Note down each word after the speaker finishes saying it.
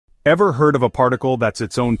Ever heard of a particle that's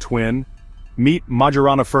its own twin? Meet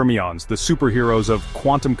Majorana fermions, the superheroes of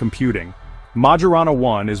quantum computing. Majorana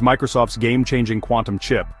 1 is Microsoft's game-changing quantum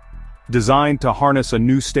chip, designed to harness a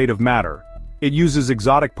new state of matter. It uses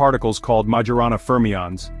exotic particles called Majorana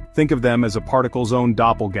fermions. Think of them as a particle's own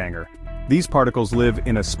doppelganger. These particles live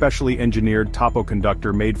in a specially engineered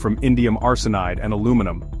topoconductor made from indium arsenide and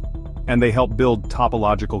aluminum, and they help build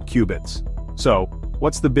topological qubits. So,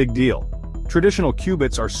 what's the big deal? Traditional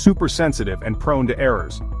qubits are super sensitive and prone to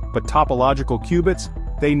errors, but topological qubits,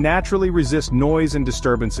 they naturally resist noise and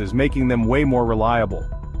disturbances, making them way more reliable.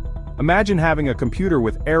 Imagine having a computer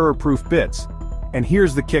with error-proof bits. And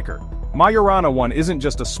here's the kicker. Majorana 1 isn't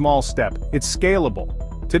just a small step, it's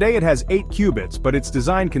scalable. Today it has 8 qubits, but its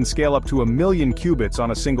design can scale up to 1,000,000 qubits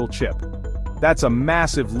on a single chip. That's a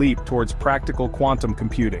massive leap towards practical quantum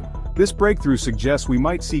computing. This breakthrough suggests we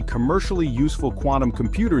might see commercially useful quantum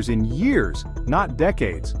computers in years, not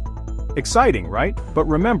decades. Exciting, right? But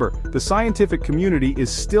remember, the scientific community is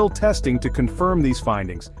still testing to confirm these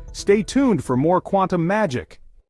findings. Stay tuned for more quantum magic.